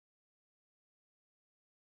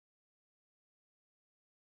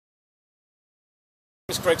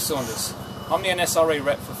It's Saunders. I'm the NSRA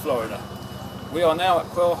rep for Florida. We are now at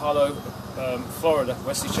Quail Hollow, Florida,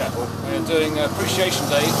 Wesley Chapel. We are doing Appreciation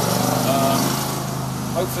Day.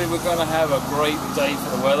 Hopefully we're going to have a great day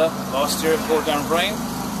for the weather. Last year it poured down rain.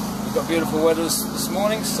 We've got beautiful weather this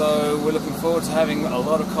morning, so we're looking forward to having a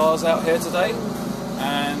lot of cars out here today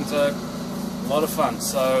and a lot of fun.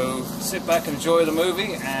 So sit back and enjoy the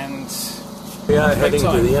movie. And we are heading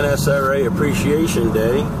to the NSRA Appreciation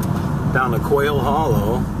Day down to Quail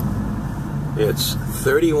Hollow. It's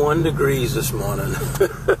 31 degrees this morning.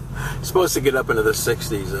 It's supposed to get up into the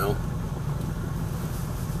 60s though.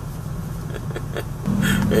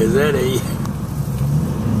 Is that a...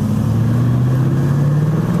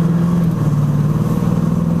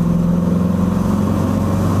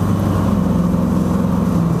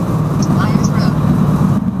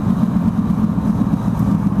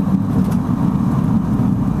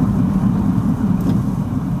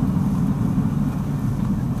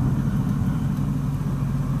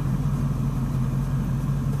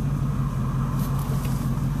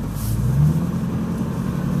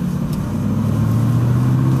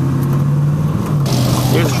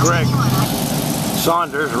 Here's Greg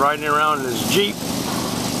Saunders riding around in his Jeep.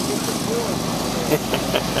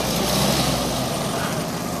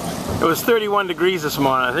 It was 31 degrees this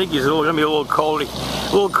morning. I think he's going to be a little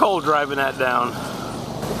cold driving that down.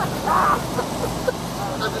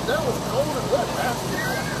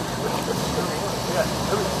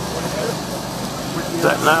 What's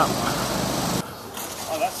that now?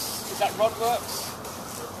 Oh, is that Rodworks?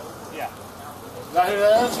 Yeah. Is that who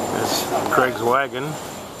that is? That's Craig's wagon.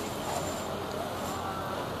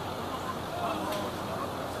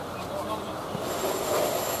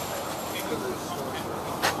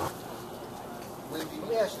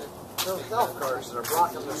 Yes, those golf carts that are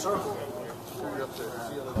blocking the circle.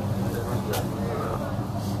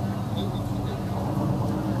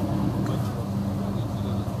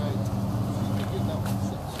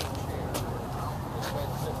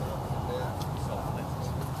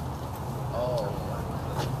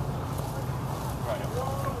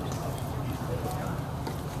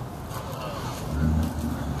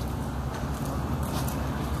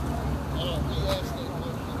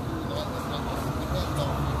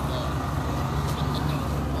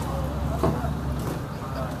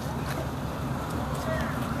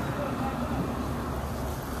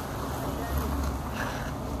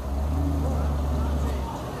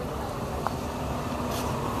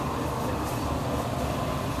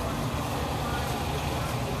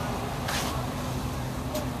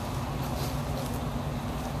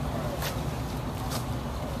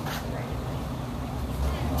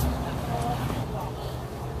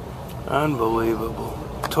 Unbelievable.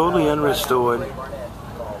 Totally unrestored.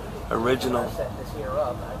 Original.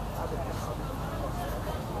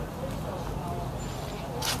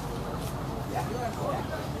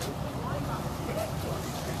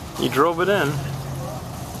 You drove it in.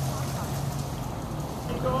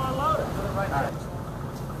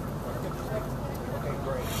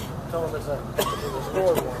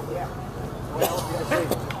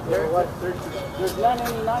 There's none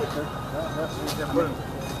any nicer.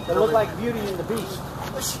 They look like Beauty and the Beast.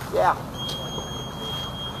 Yeah.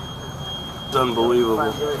 It's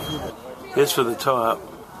unbelievable. Here's for the top,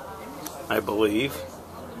 I believe.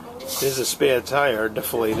 There's a spare tire,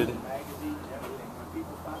 deflated.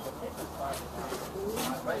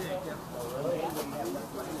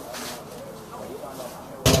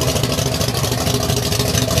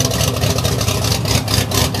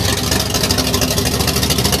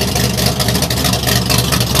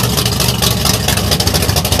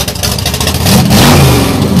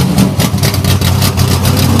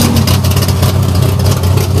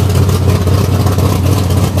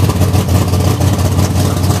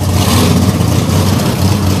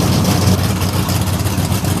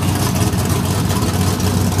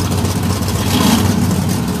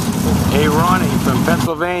 Hey Ronnie from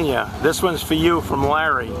Pennsylvania, this one's for you from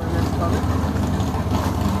Larry.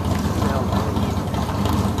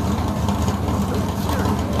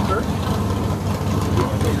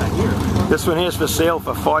 This one here's for sale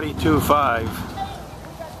for $42,500.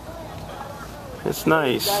 It's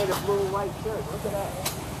nice.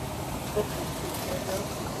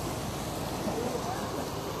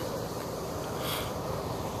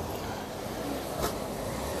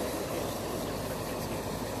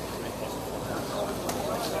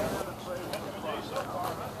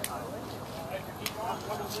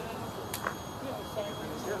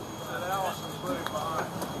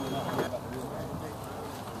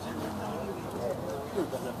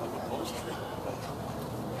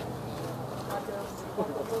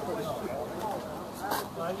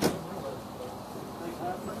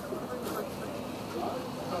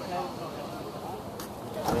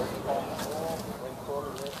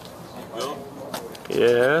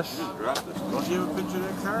 Yes. Don't you have a picture of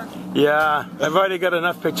that car? Yeah, I've already got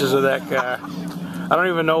enough pictures of that car. I don't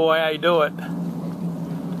even know why I do it.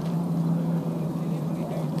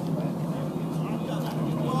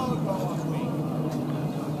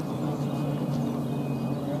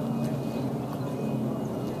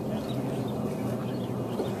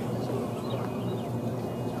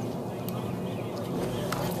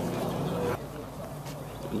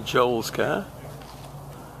 Joel's car.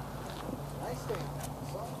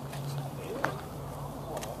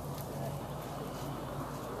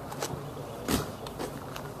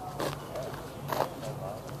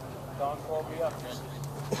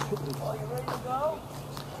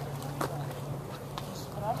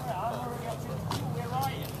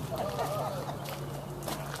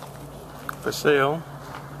 For sale,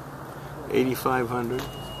 $8,500.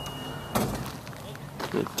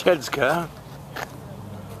 Ted's car.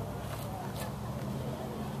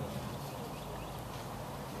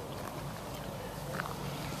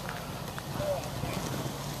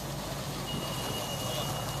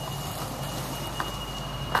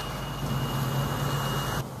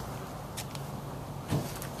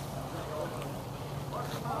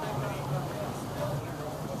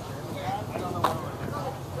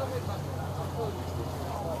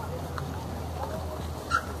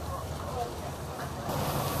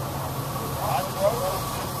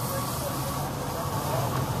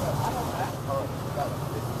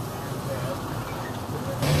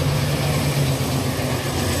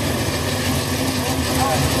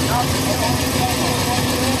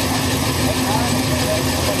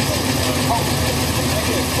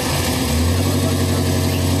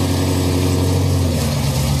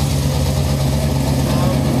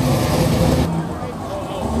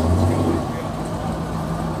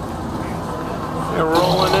 They're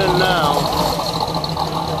rolling in now.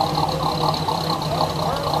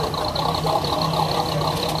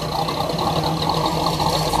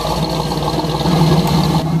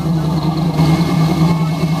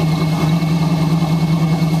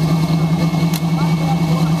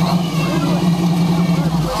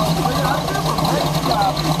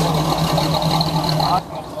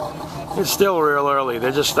 It's still real early.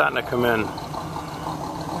 They're just starting to come in.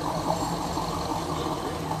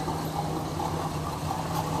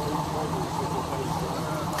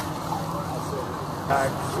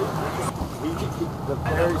 The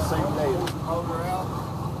very same day.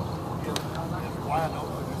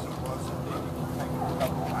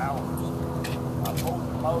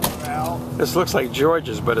 This looks like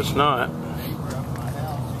George's, but it's not.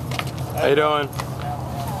 How you doing?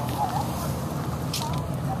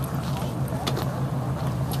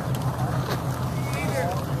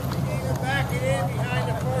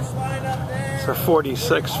 It's a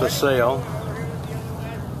 46 for sale.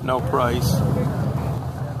 No price.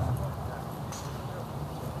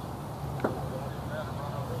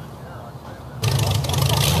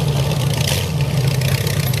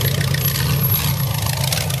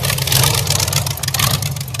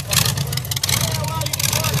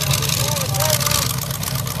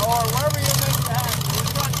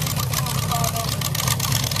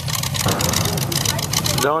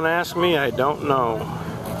 Don't ask me, I don't know.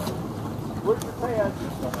 Where's your pad?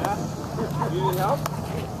 You need help?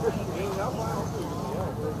 You need help?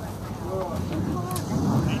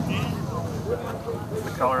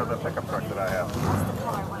 The color of the pickup truck that I have.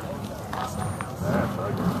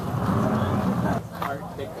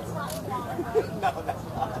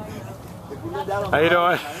 How you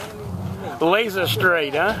doing? Laser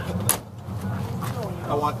straight, huh?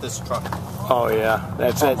 I want this truck. Oh yeah,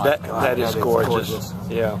 that's it. That is gorgeous.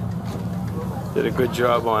 Yeah, did a good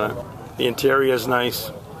job on it. The interior is nice.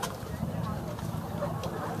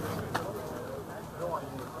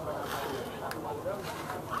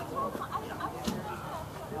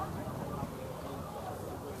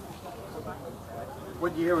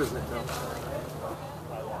 What year was it though?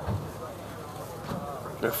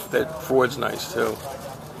 That Ford's nice too.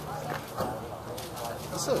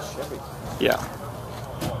 This is a Chevy. Yeah.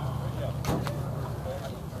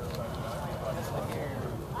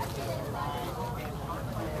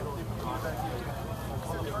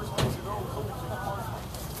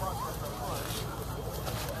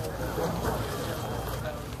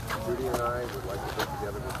 Judy and I would like to get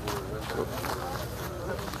together with you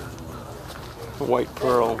and White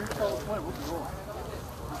pearl.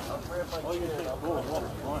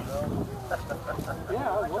 yeah,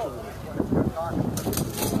 I was.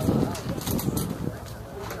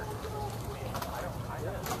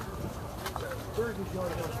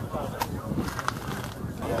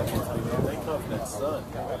 They tough that sun.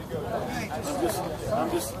 I'm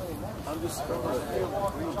just I'm just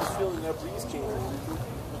feeling that breeze came.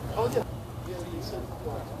 Oh yeah.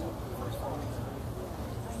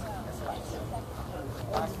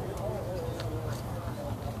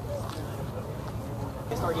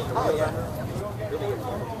 Oh yeah.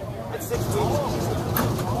 It's 6 weeks.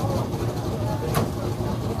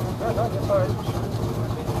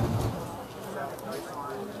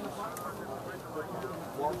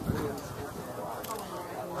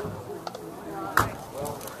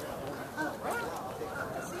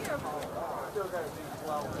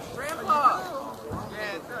 Grandpa!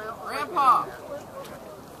 Grandpa!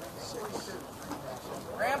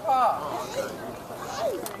 Grandpa!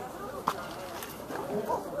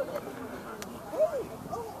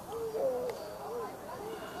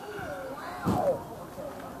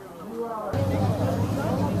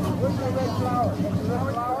 Where's the red flower?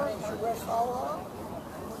 Red flower?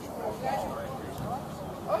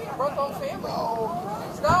 Oh, you brought the whole family.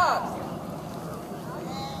 Stop!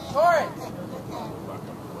 Torrance!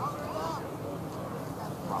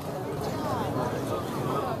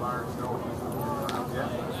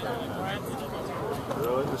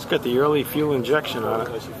 It's got the early fuel injection on it.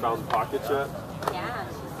 Has she found pockets yet? Yeah.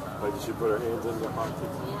 Like, did she put her hands in the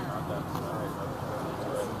pockets?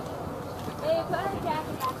 Hey, put a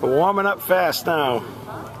jacket back. We're warming up fast now.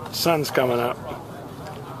 Sun's coming up.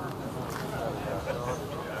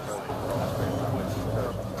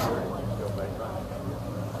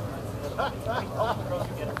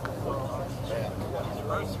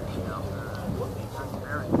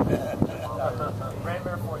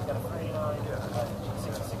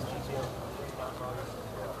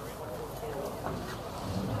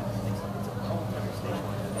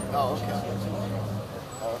 Oh, okay.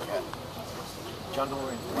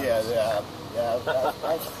 Yeah.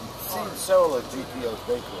 I've seen several of GPO's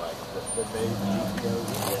bakery, like the made GPOs.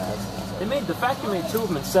 Yeah. They made the factory made 2 of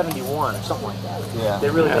them in '71 or something like that. Yeah. They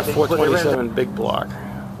really Yeah, they 427 big block.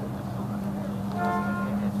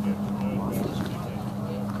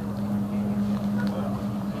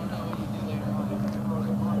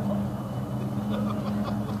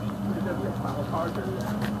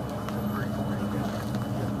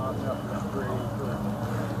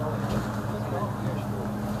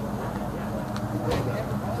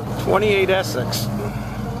 '28 Essex.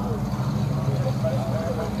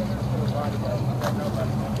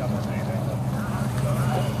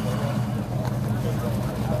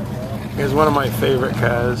 Here's one of my favorite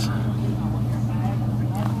cars.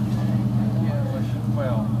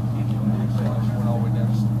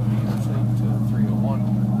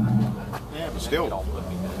 Yeah, but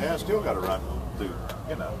still got to run through,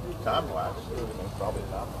 time-wise.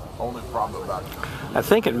 Only problem about it. I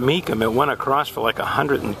think at Meekum it went across for like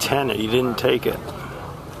 110 and he didn't take it.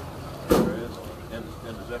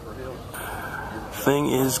 Thing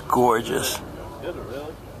is gorgeous. Is it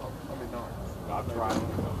really? I've tried.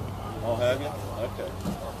 Oh, have you? Okay.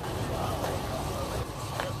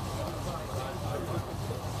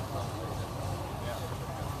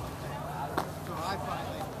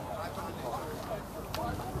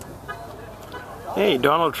 Hey,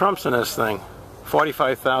 Donald Trump's in this thing.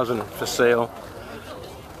 45,000 for sale.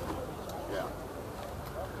 Yeah.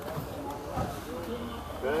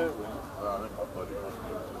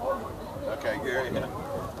 Okay, Gary. Yeah.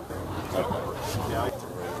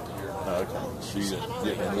 Okay. So you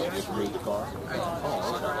just move the car?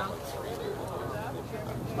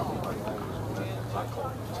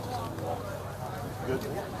 Good.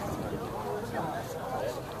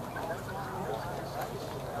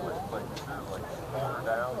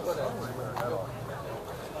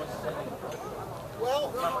 Well,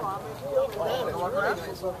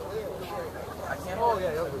 I can't. Oh,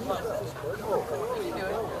 yeah. What are you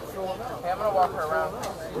doing? Hey, I'm going to walk her around.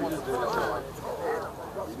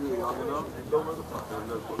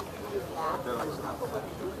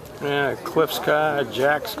 Yeah, Cliff's car,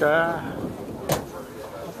 Jack's car.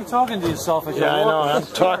 You're talking to yourself as Yeah, I know.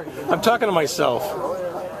 I'm talking to myself.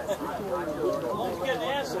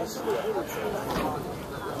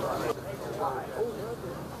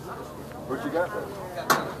 What you got there?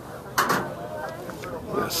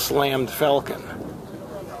 The slammed Falcon.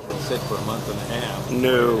 Sit for a month and a half.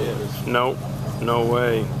 No, nope, no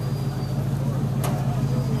way.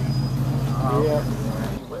 yeah.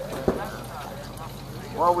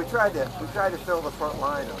 Well, we tried to fill the front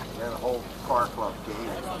line up, and then the whole car club came.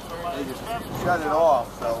 They just shut it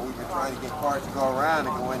off, so we were trying to get cars to go around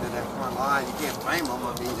and go into that front line. You can't blame them.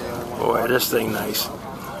 I mean, they don't want Boy, this thing nice.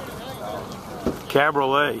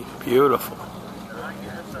 Cabriolet, beautiful.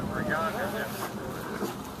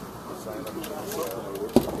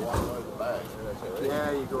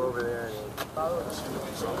 Yeah, you go over there.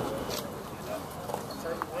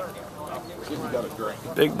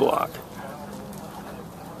 Big block.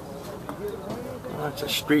 That's a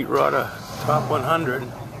street rudder, top 100.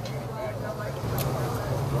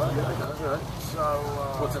 So,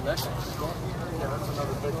 what's the next one? Yeah, that's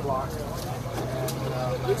another big block.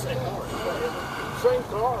 And, same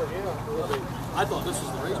car, yeah. I thought this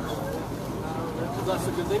was the race car. That's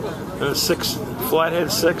the good thing about it. There's 6,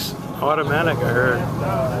 Flathead 6 automatic, I heard.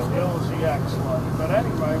 No, that's the LZX one. But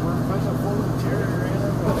anyway, we're putting a full interior in it.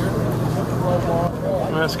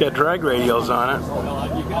 It's got drag radials on it.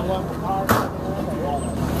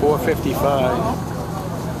 455.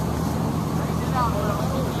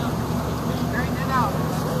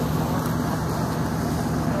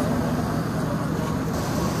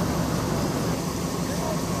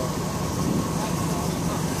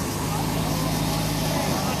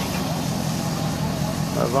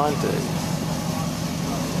 Avante.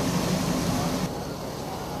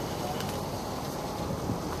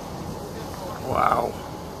 Wow.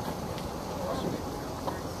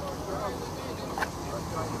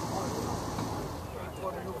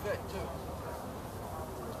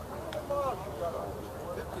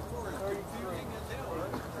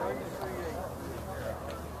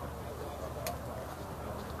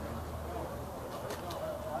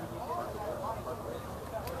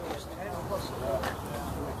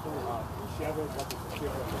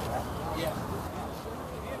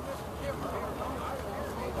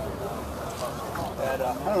 I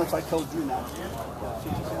don't know if I told you now.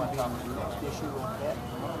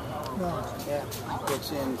 No. Yeah,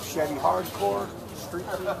 it's in Chevy Hardcore, Street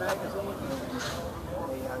Team magazine.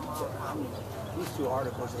 These 2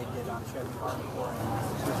 articles they did on Chevy Hardcore.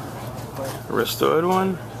 Restored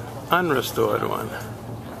one, unrestored one.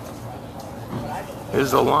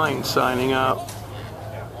 Here's the line signing up.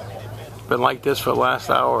 Been like this for the last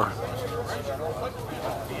hour.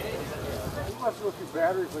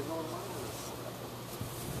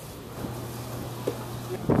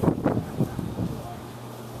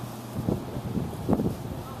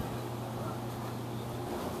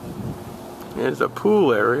 Here's the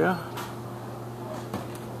pool area.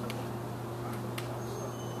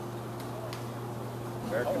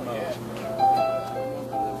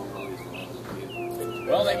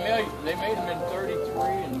 Well, they made them in 33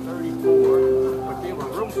 and 34, but they were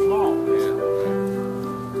real small.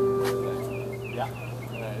 Yeah.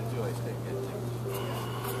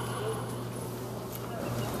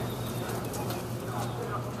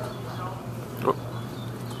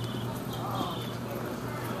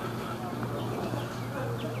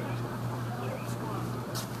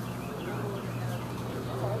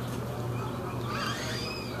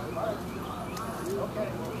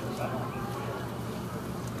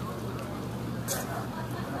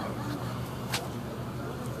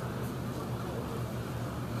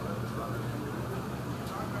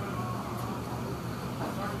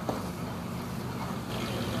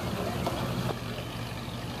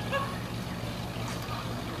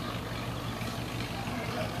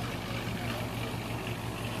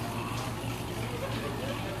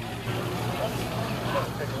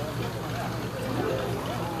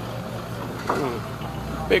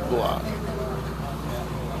 Big block.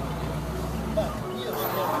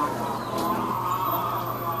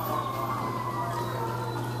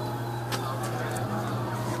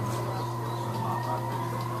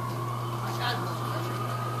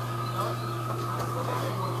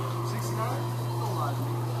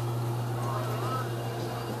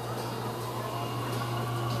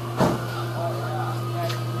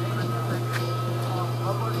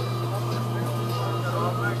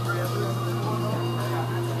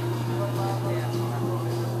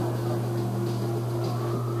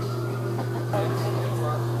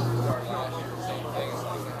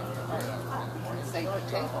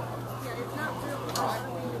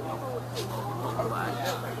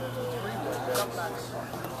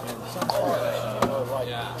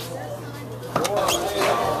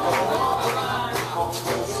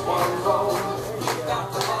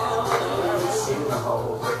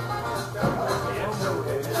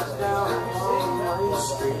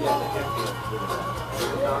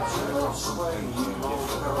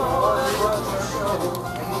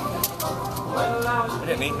 I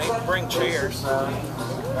didn't even need to bring chairs. This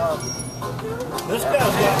guy's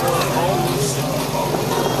got one at home.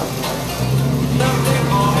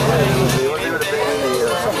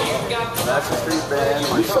 That's the street band.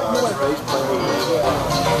 My son's bass playing.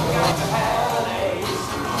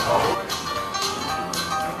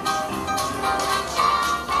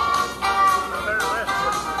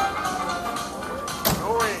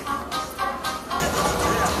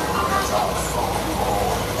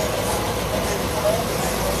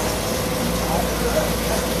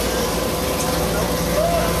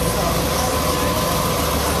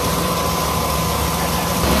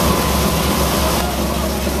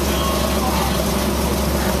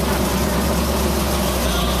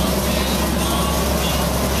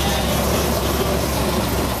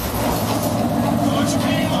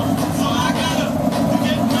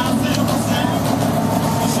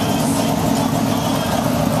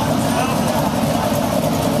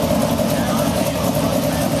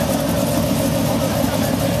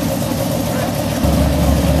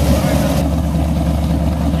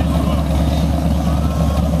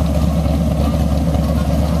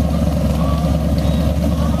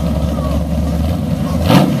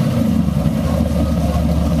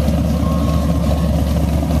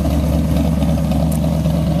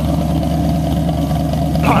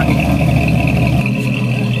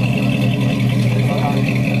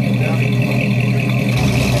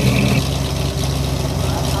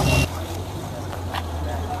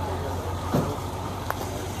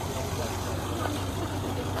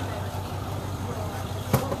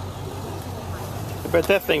 bet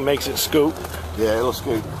that thing makes it scoot. Yeah, it'll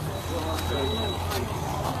scoot.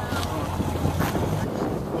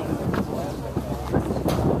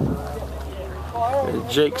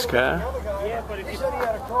 Jake's car. Yeah, but if he said he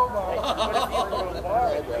had a crowbar,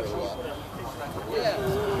 yeah,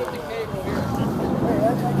 put the cable here. Hey,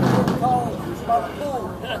 that's like a college. It's about a pool.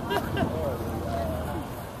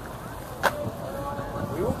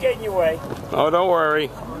 We won't get in your way. Oh, don't worry.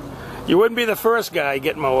 You wouldn't be the first guy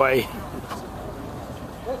getting my way.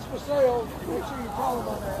 That's for sale. Make sure you tell them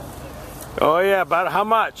on that. Oh yeah, about how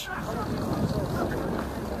much?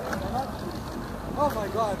 Oh my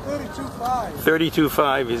God, 32.5.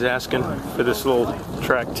 32.5 he's asking for this little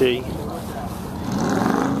track tee.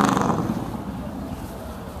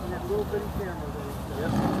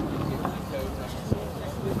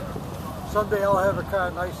 Someday I'll have a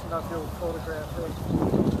car nice enough you'll photograph it.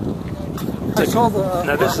 I saw the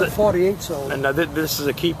now this is 48 sold. And now this is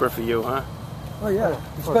a keeper for you, huh? Oh yeah,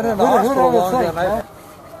 it's been in the hospital longer than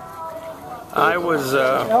I was.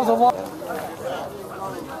 That was a lot.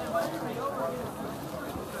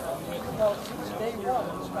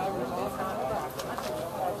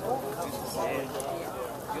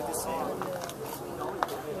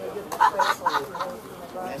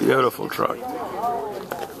 Beautiful truck.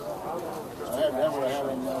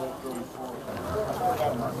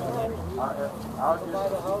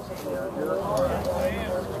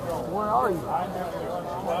 Where are you?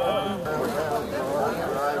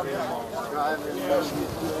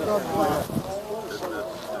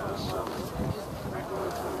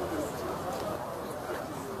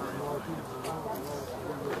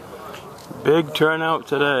 Big turnout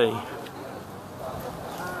today.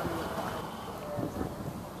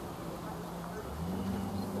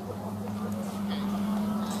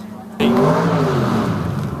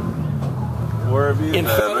 Where have you In been?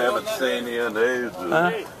 I haven't seen you in ages.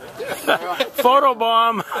 Photo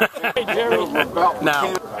bomb. Hey, Jerry.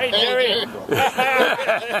 Now. Hey, Jerry.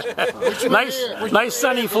 nice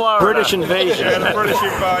sunny Florida. British invasion. Yeah, the British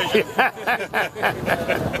invasion.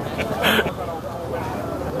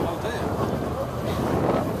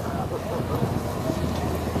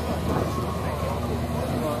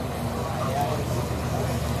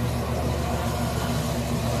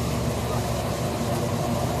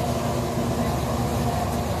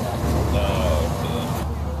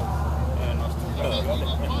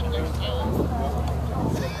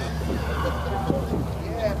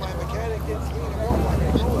 Yeah, my mechanic gets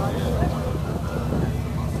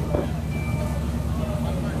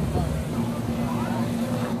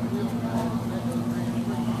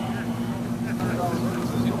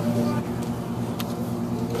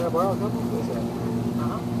Borrow a couple?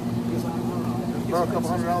 Borrow a couple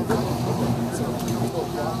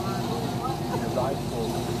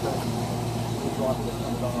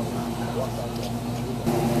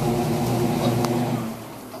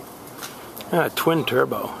Twin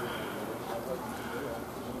turbo.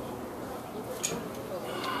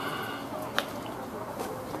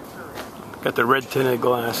 Got the red tinted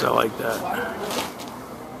glass. I like that.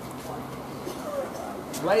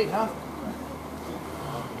 Late, huh?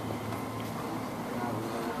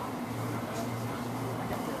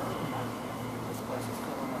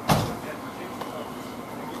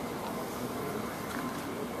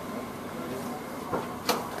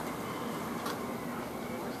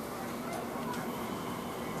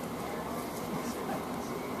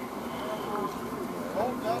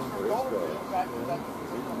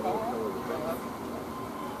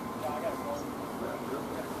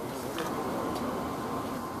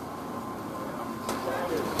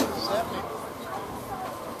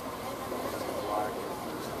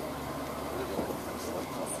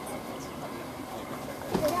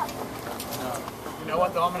 You know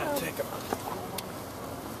what, though? I'm going to take them.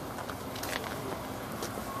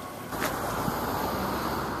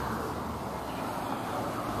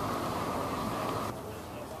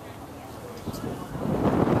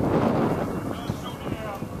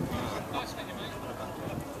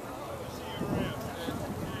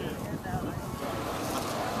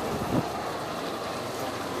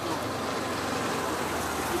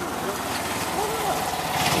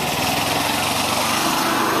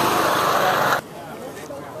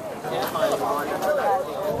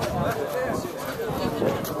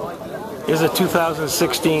 Here's a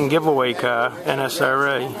 2016 giveaway car,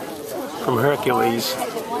 NSRA, from Hercules.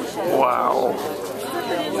 Wow.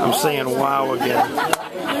 I'm saying wow again.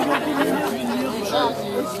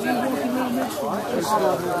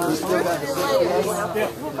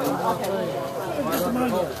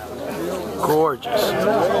 Gorgeous.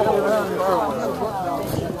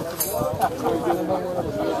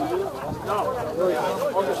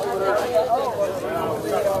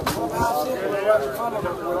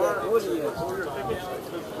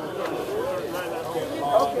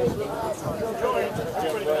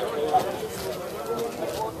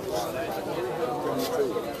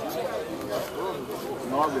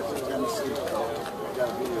 August, Tennessee. You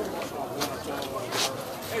gotta be there.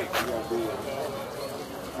 You gotta be there.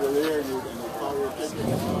 If you're there and they call you a ticket, you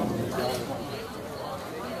got it.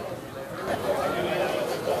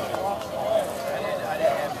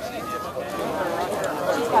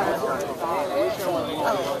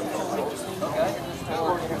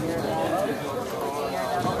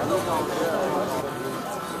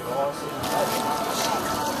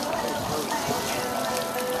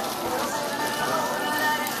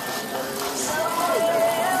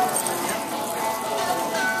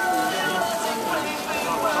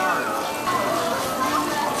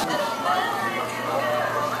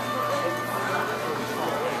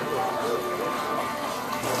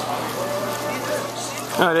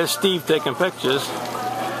 Oh, there's Steve taking pictures.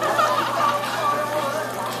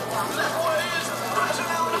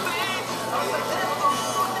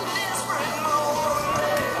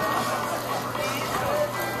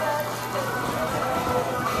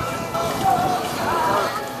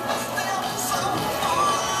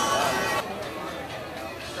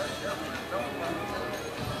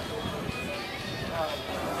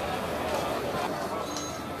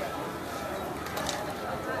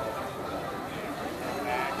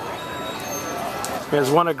 Here's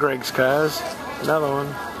one of Greg's cars. Another one.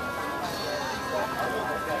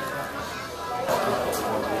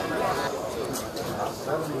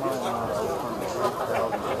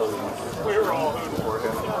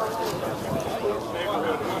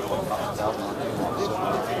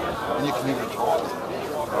 And you can even talk.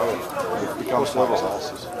 Oh, it becomes little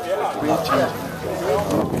houses.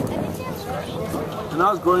 When I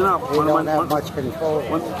was growing up, You don't have much control.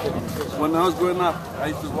 when I was growing up, I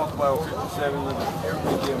used to walk by 57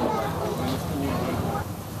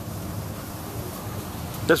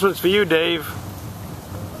 This one's for you, Dave.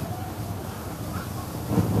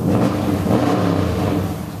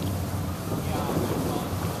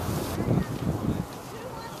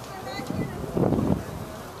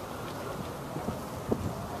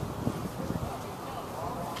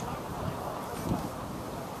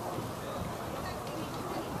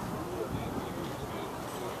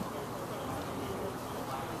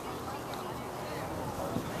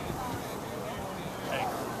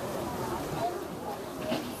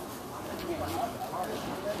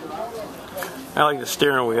 I like the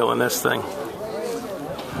steering wheel in this thing.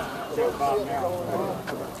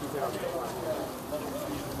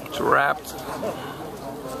 It's wrapped.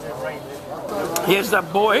 Here's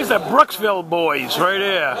that boy. Here's that Brooksville boys right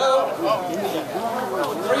here.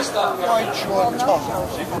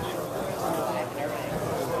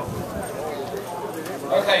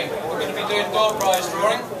 Okay, we're going to be doing door prize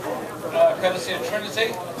drawing, courtesy of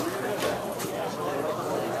Trinity.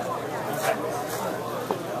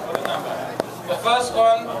 The first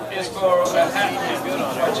one is for a hat.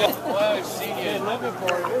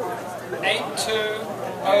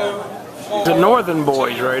 8204. The Northern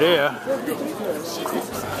boys right here.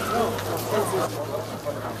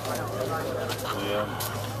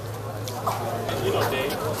 You know,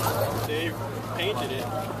 Dave painted it,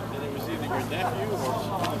 and it was either your nephew or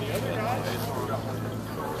one of the other guys.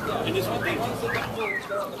 And this one thing.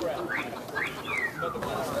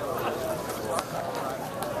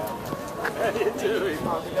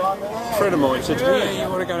 A friend of mine said, yeah, you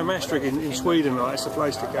want to go to Maastricht in Sweden, right? It's the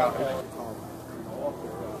place to go.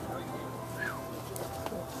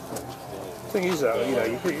 The thing is, though, you know,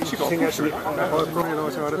 you think actually, probably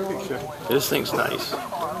nice to have a picture. This thing's nice.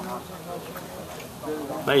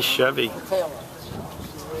 Nice Chevy.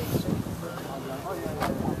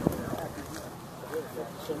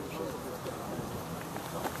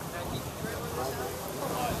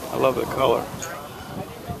 I love the color.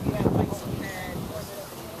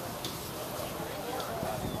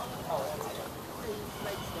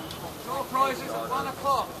 Door prizes at 1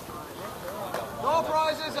 o'clock. Door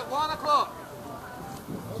prizes at 1 o'clock.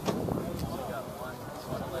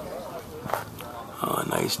 Oh,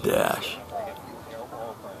 nice dash.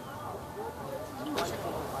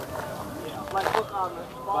 A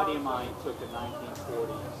buddy of mine took a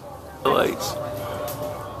 1940s. The lights.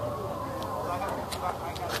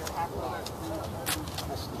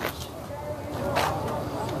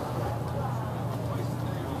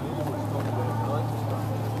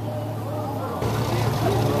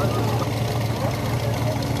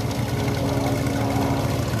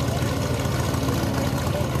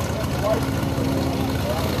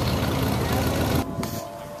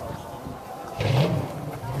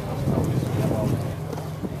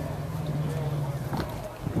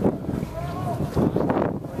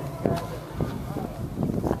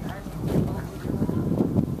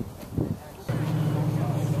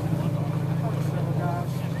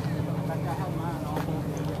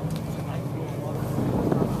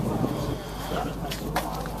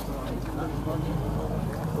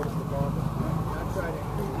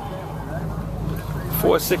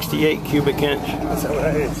 468 cubic inch. That's what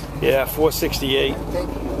it is. Yeah, 468.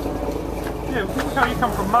 Yeah, you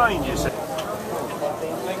come from Maine, you said.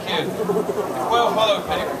 Thank you. Quail Hollow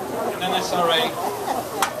pig, NSRA,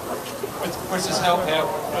 with Chris's help here.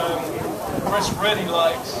 Chris really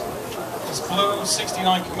likes this blue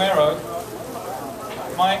 69 Camaro.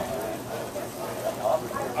 Mike,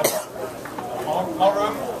 my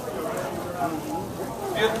room.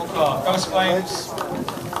 Beautiful car, Ghost Flames.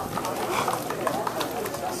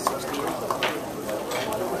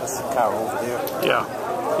 That's the car over there. Yeah,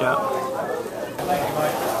 yeah. Thank you,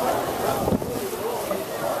 mate.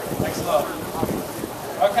 Thanks a lot.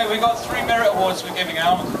 Okay, we got 3 merit awards we're giving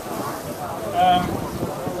out.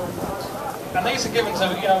 And these are given to,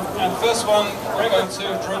 and first one we're going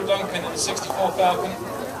to Drew Duncan in the 64 Falcon.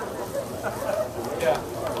 Yeah.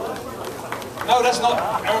 No, that's not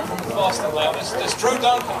Aaron from Fast and Loud. That's Drew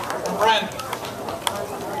Duncan from Brandon.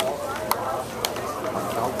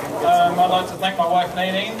 I'd like to thank my wife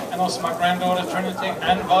Nadine and also my granddaughter Trinity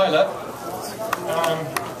and Violet.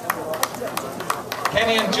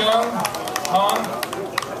 Kenny and Joan Hahn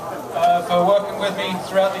for working with me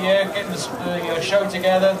throughout the year, getting the show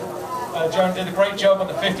together. Joan did a great job on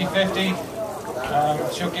the 50-50.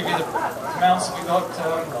 She'll give you the amounts that we got.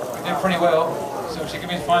 We did pretty well, so she'll give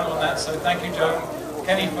me the final on that. So thank you, Joan.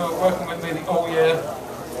 Kenny for working with me all year.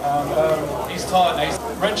 He's tired now.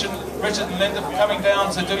 Richard and Linda for coming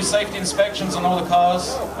down to do safety inspections on all the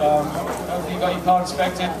cars. Hopefully you got your car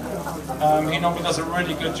inspected. He normally does a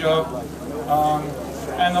really good job.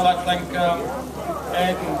 And I'd like to thank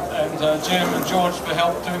Ed and Jim and George for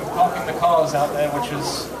help doing parking the cars out there, which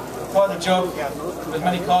was quite a job. As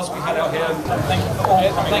many cars we had out here. Thank you for all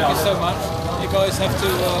coming out. Thank you so much. You guys have to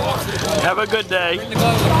have a good day. bring the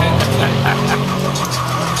guys again.